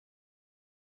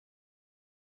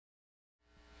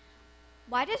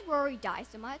Why does Rory die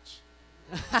so much?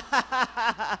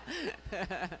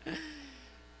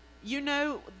 You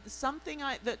know, something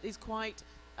that is quite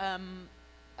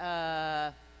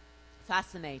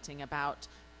fascinating about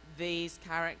these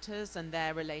characters and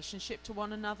their relationship to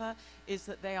one another is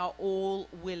that they are all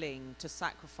willing to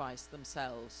sacrifice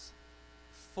themselves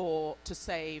to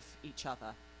save each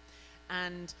other.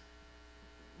 And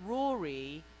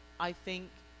Rory, I think,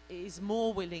 is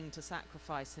more willing to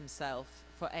sacrifice himself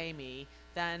for Amy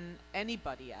than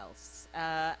anybody else.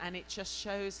 And it just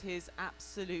shows his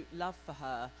absolute love for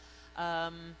her.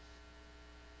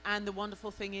 And the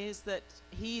wonderful thing is that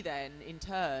he then, in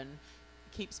turn,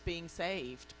 keeps being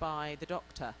saved by the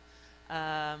Doctor.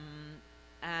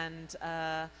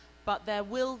 But there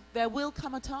will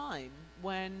come a time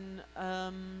when,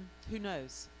 who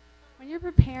knows? When you're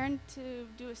preparing to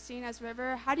do a scene as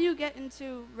River, how do you get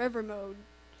into River mode?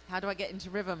 How do I get into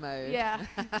River mode? Yeah.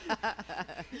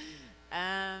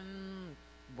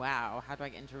 Wow, how do I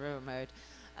get into River mode?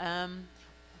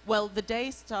 Well, the day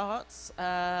starts,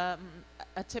 a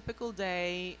typical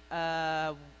day,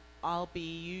 I'll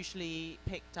be usually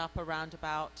picked up around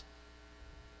about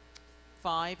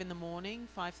 5 in the morning,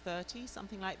 5:30,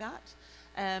 something like that.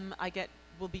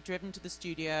 Will be driven to the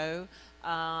studio.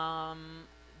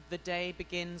 The day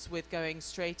begins with going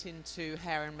straight into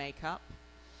hair and makeup.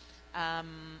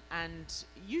 And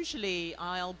usually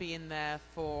I'll be in there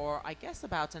for, I guess,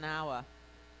 about an hour.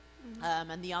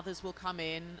 Mm-hmm. And the others will come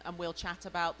in and we'll chat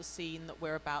about the scene that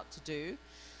we're about to do.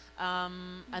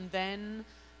 And then,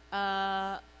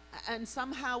 and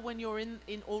somehow when you're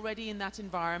already in that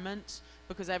environment,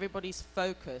 because everybody's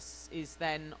focus is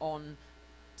then on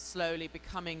slowly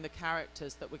becoming the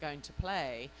characters that we're going to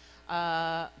play,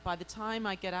 by the time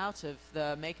I get out of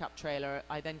the makeup trailer,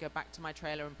 I then go back to my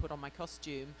trailer and put on my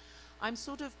costume.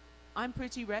 I'm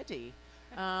pretty ready.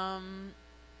 And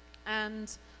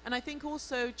I think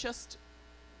also just,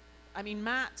 I mean,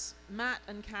 Matt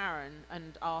and Karen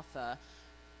and Arthur,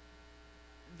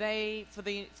 they, for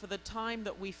the time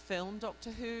that we film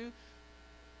Doctor Who,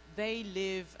 they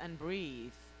live and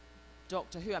breathe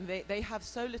Doctor Who. I mean, they have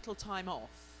so little time off.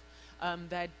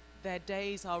 Their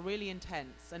days are really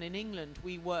intense. And in England,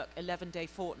 we work 11-day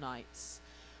fortnights,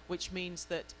 which means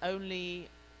that only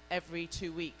every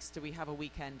 2 weeks do we have a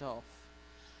weekend off.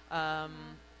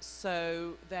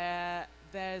 So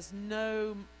there's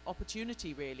no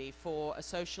opportunity really for a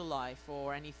social life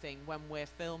or anything when we're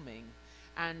filming.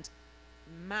 And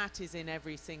Matt is in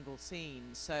every single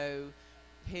scene, so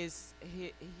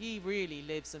he really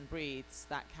lives and breathes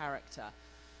that character.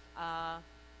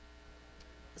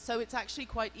 So it's actually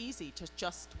quite easy to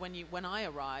just, when I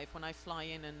arrive, when I fly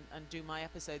in and do my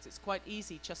episodes, it's quite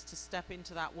easy just to step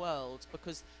into that world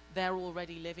because they're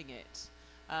already living it.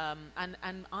 And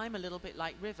I'm a little bit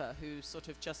like River, who sort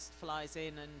of just flies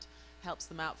in and helps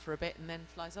them out for a bit and then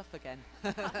flies off again.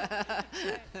 Were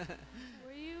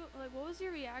you, like, what was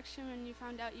your reaction when you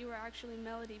found out you were actually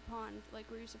Melody Pond?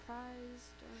 Like, were you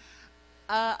surprised? Or?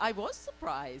 I was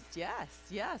surprised, yes.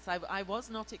 I was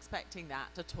not expecting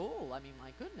that at all. I mean,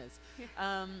 my goodness.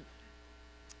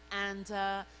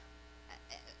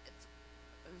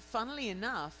 Funnily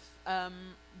enough,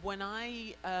 when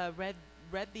I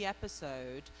read the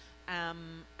episode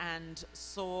and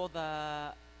saw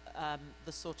the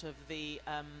sort of the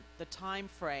time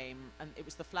frame, and it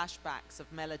was the flashbacks of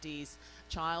Melody's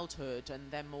childhood and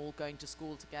them all going to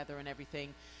school together and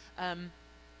everything,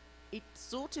 it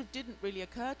sort of didn't really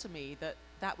occur to me that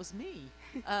that was me,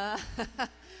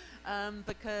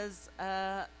 because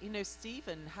you know,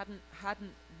 Stephen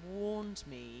hadn't warned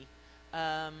me.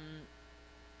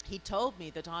 He told me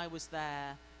that I was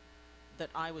their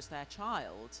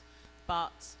child,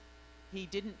 but he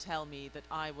didn't tell me that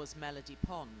I was Melody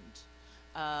Pond.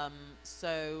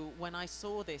 So when I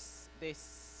saw this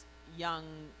young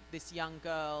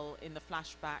girl in the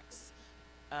flashbacks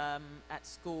at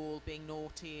school being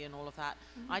naughty and all of that,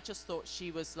 I just thought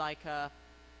she was like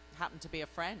happened to be a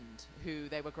friend who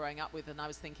they were growing up with, and I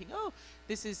was thinking, oh,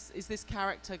 is this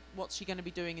character, what's she going to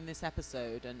be doing in this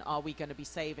episode, and are we going to be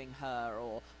saving her,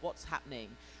 or what's happening?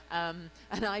 And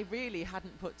I really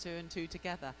hadn't put 2 and 2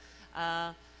 together,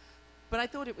 but I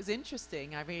thought it was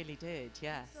interesting. I really did,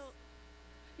 yes. So,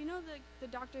 you know the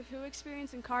Doctor Who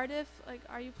experience in Cardiff, like,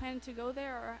 are you planning to go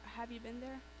there, or have you been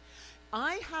there?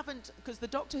 I haven't, because the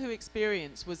Doctor Who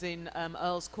experience was in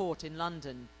Earl's Court in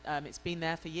London. It's been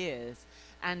there for years,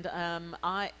 and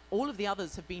all of the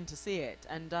others have been to see it,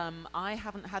 and I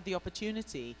haven't had the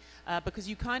opportunity because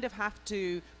you kind of have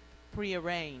to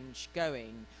pre-arrange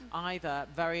going either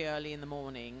very early in the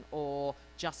morning or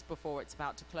just before it's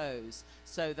about to close,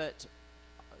 so that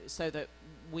so that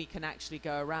we can actually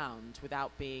go around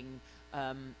without being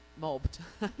mobbed.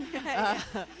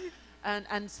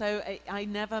 And so I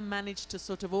never managed to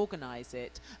sort of organize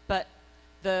it. But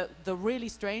the really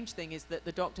strange thing is that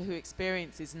the Doctor Who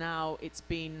experience is now, it's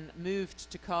been moved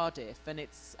to Cardiff, and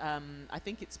it's I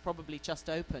think it's probably just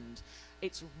opened.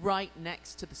 It's right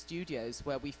next to the studios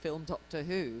where we filmed Doctor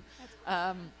Who,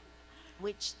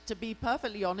 which, to be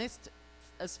perfectly honest,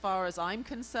 as far as I'm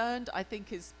concerned, I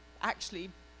think is actually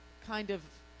kind of,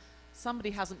 somebody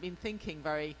hasn't been thinking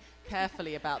very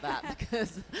carefully about that,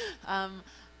 because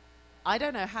I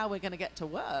don't know how we're going to get to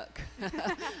work.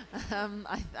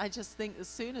 I just think as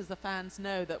soon as the fans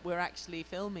know that we're actually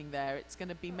filming there, it's going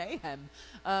to be mayhem.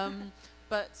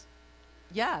 But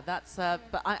yeah, that's.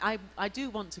 But I do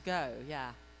want to go.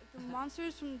 Yeah. If the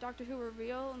monsters from Doctor Who were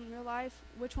real in real life,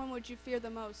 which one would you fear the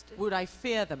most? Would I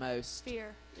fear the most?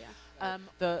 Fear. Yeah.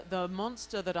 The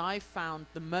monster that I found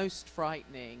the most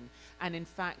frightening, and in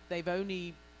fact they've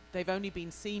only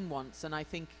been seen once, and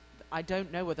I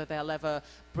don't know whether they'll ever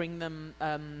bring them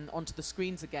onto the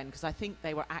screens again, because I think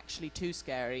they were actually too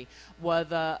scary, were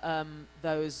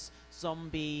those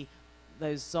zombie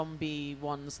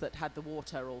ones that had the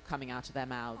water all coming out of their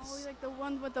mouths. Oh, like the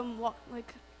one with the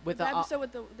with the the episode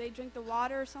with they drink the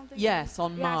water or something? Yes,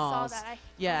 on yeah, Mars. I saw that.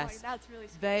 Yes. Oh, that's really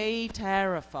scary. They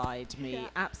terrified me, Yeah.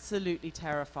 absolutely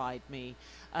terrified me.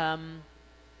 Yeah.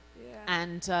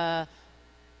 And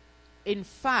in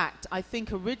fact, I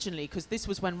think originally, because this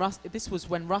was when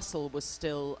Russell was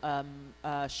still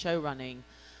show running,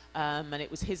 and it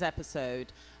was his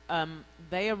episode.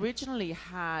 They originally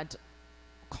had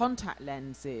contact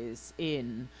lenses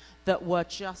in that were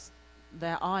just,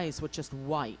 their eyes were just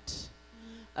white.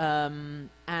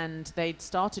 And they'd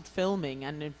started filming,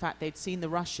 and in fact they'd seen the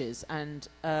rushes, and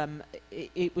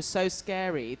it was so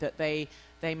scary that they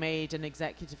made an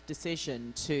executive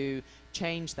decision to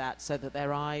change that so that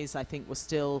their eyes, I think, were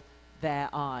still their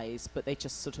eyes, but they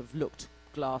just sort of looked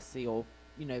glassy or,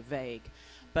 vague.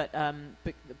 But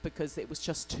because it was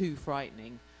just too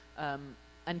frightening.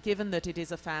 And given that it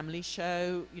is a family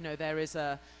show, there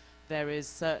is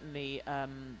certainly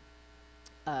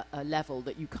a level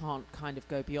that you can't kind of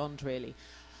go beyond, really.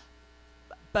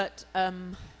 But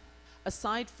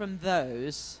aside from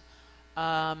those,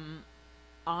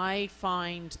 I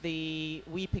find the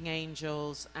Weeping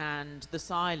Angels and the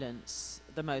Silence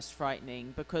the most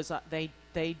frightening, because they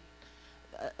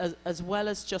as well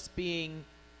as just being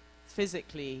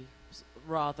physically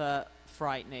rather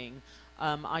frightening,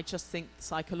 I just think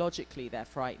psychologically they're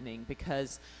frightening,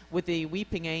 because with the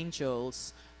Weeping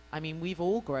Angels, I mean, we've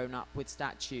all grown up with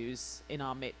statues in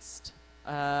our midst.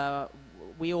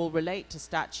 We all relate to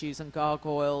statues and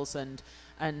gargoyles, and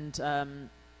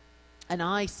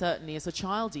I certainly, as a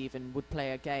child even, would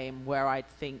play a game where I'd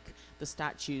think the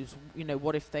statues,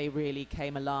 what if they really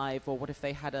came alive, or what if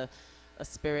they had a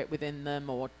spirit within them,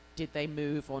 or did they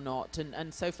move or not?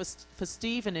 And so for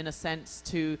Stephen, in a sense,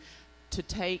 to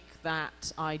take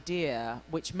that idea,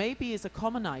 which maybe is a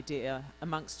common idea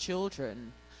amongst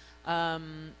children,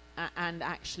 and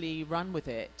actually run with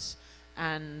it,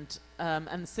 and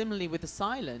similarly with the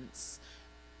Silence,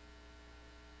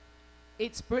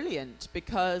 it's brilliant,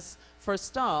 because for a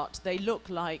start they look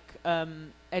like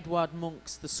Edvard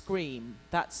Munch's The Scream.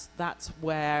 That's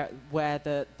where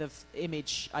the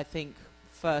image, I think,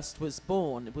 first was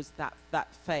born. It was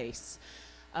that face.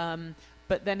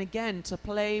 But then again, to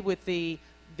play with the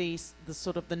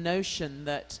sort of the notion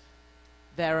that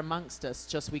they're amongst us,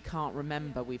 just we can't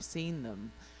remember we've seen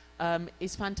them,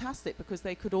 is fantastic, because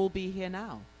they could all be here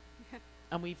now,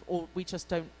 and we've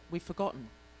forgotten.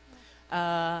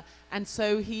 And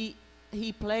so he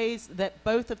plays that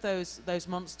both of those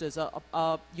monsters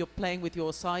are you're playing with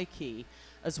your psyche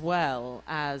as well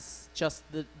as just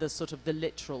the sort of the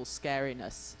literal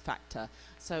scariness factor.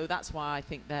 So that's why I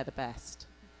think they're the best.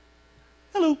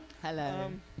 Hello.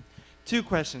 Hello. Two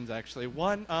questions, actually.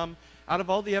 One, out of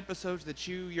all the episodes that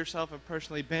you yourself have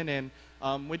personally been in,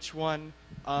 which one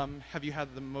have you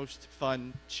had the most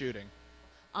fun shooting?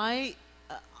 I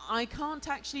can't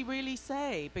actually really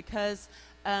say, because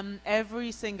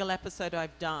every single episode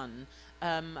I've done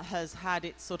has had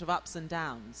its sort of ups and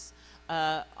downs.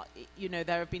 There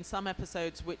have been some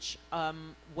episodes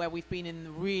where we've been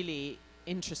in really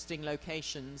interesting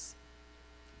locations,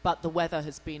 but the weather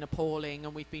has been appalling,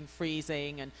 and we've been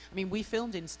freezing. And I mean, we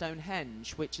filmed in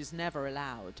Stonehenge, which is never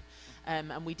allowed,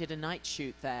 and we did a night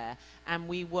shoot there, and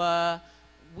we were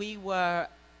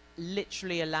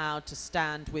literally allowed to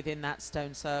stand within that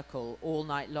stone circle all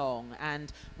night long,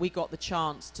 and we got the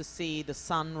chance to see the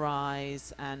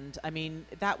sunrise, and I mean,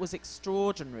 that was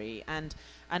extraordinary. And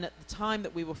at the time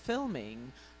that we were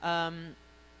filming,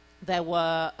 there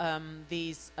were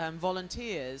these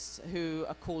volunteers who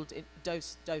are called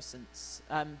docents.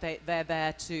 They're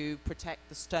there to protect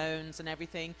the stones and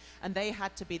everything, and they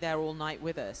had to be there all night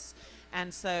with us.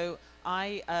 And so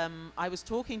I was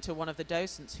talking to one of the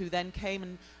docents, who then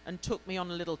came and took me on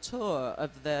a little tour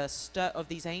of of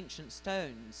these ancient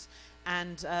stones,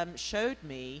 and showed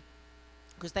me,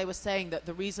 because they were saying that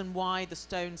the reason why the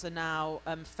stones are now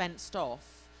fenced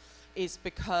off is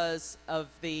because of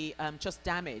the just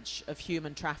damage of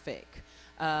human traffic.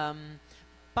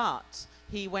 But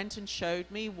he went and showed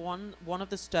me one of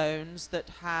the stones that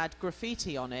had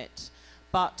graffiti on it,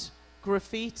 but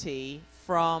graffiti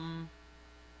from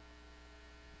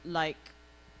like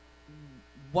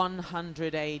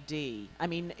 100 AD. I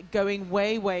mean, going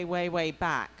way, way, way, way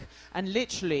back. And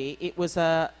literally, it was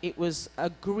a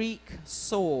Greek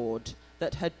sword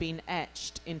that had been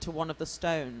etched into one of the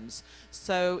stones.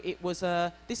 So it was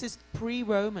this is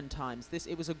pre-Roman times.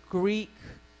 It was a Greek,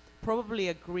 probably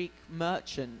a Greek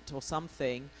merchant or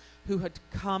something, who had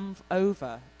come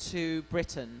over to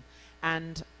Britain,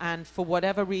 and for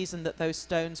whatever reason that those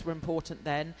stones were important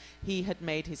then, he had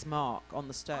made his mark on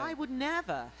the stone. I would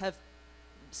never have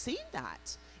seen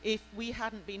that if we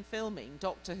hadn't been filming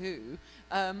Doctor Who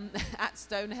at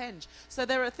Stonehenge. So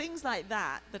there are things like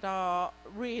that that are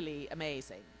really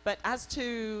amazing. But as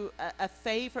to a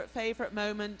favourite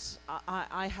moment,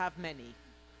 I have many.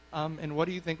 And what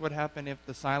do you think would happen if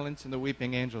the Silence and the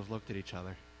Weeping Angels looked at each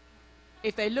other?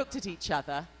 If they looked at each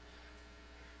other,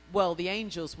 well, the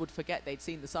angels would forget they'd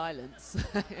seen the silence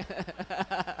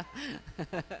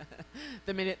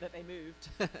the minute that they moved.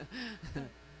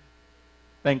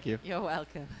 Thank you. You're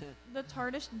welcome. The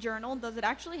TARDIS journal, does it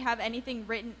actually have anything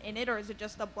written in it, or is it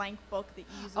just a blank book that you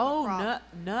use as a prop?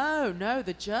 No.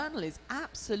 The journal is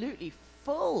absolutely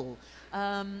full.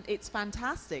 It's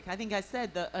fantastic. I think I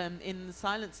said that in the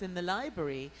Silence in the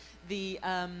Library, the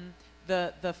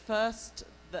first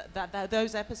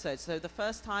those episodes. So the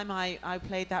first time I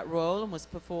played that role and was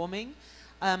performing,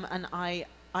 and I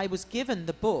was given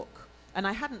the book. And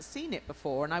I hadn't seen it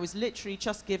before, and I was literally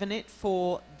just given it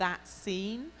for that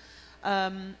scene.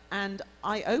 And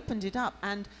I opened it up,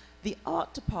 and the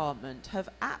art department have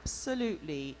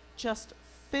absolutely just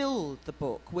filled the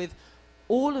book with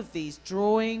all of these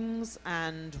drawings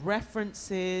and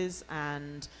references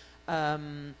and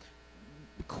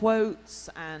quotes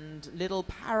and little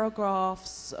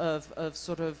paragraphs of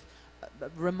sort of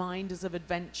reminders of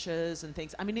adventures and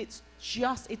things. I mean, it's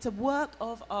a work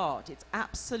of art. It's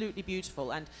absolutely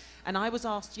beautiful. And I was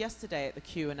asked yesterday at the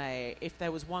Q&A if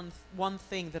there was one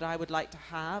thing that I would like to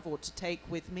have or to take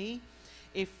with me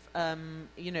if,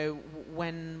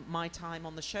 when my time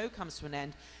on the show comes to an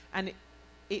end. And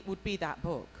it would be that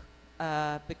book,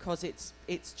 because it's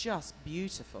just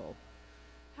beautiful.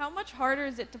 How much harder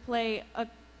is it to play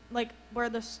where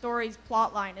the story's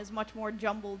plot line is much more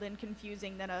jumbled and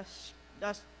confusing than a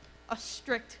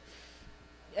strict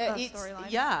storyline?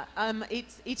 Yeah,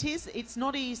 it's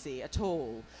not easy at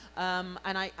all.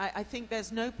 And I think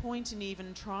there's no point in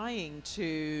even trying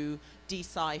to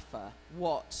decipher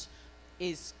what's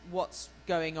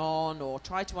going on or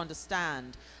try to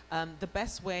understand. The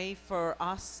best way for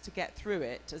us to get through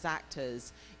it as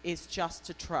actors is just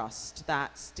to trust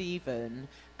that Stephen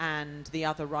and the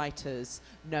other writers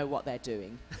know what they're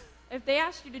doing. If they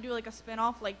asked you to do like a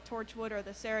spin-off like Torchwood or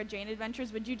the Sarah Jane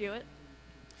Adventures, would you do it?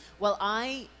 Well,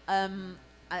 I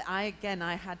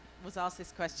was asked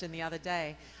this question the other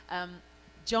day.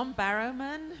 John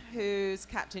Barrowman, who's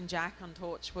Captain Jack on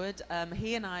Torchwood,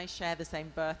 he and I share the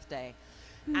same birthday.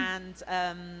 And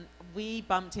we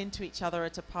bumped into each other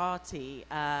at a party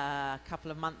a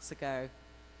couple of months ago.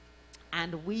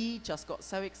 And we just got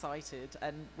so excited,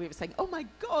 and we were saying, "Oh my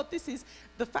God, this is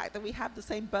the fact that we have the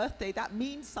same birthday. That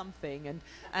means something,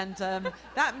 and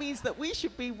that means that we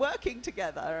should be working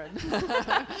together."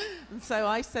 And so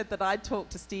I said that I'd talk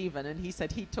to Stephen, and he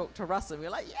said he'd talk to Russ, and we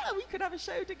were like, "Yeah, we could have a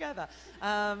show together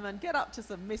and get up to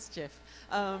some mischief."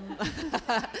 But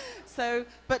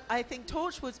I think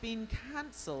Torchwood's been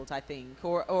cancelled, I think,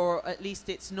 or at least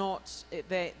it's not.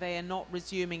 They are not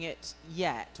resuming it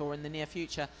yet, or in the near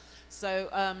future. So,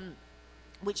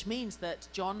 which means that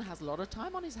John has a lot of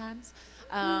time on his hands.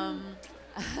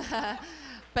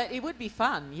 But it would be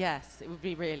fun, yes. It would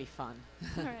be really fun.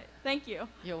 All right. Thank you.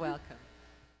 You're welcome.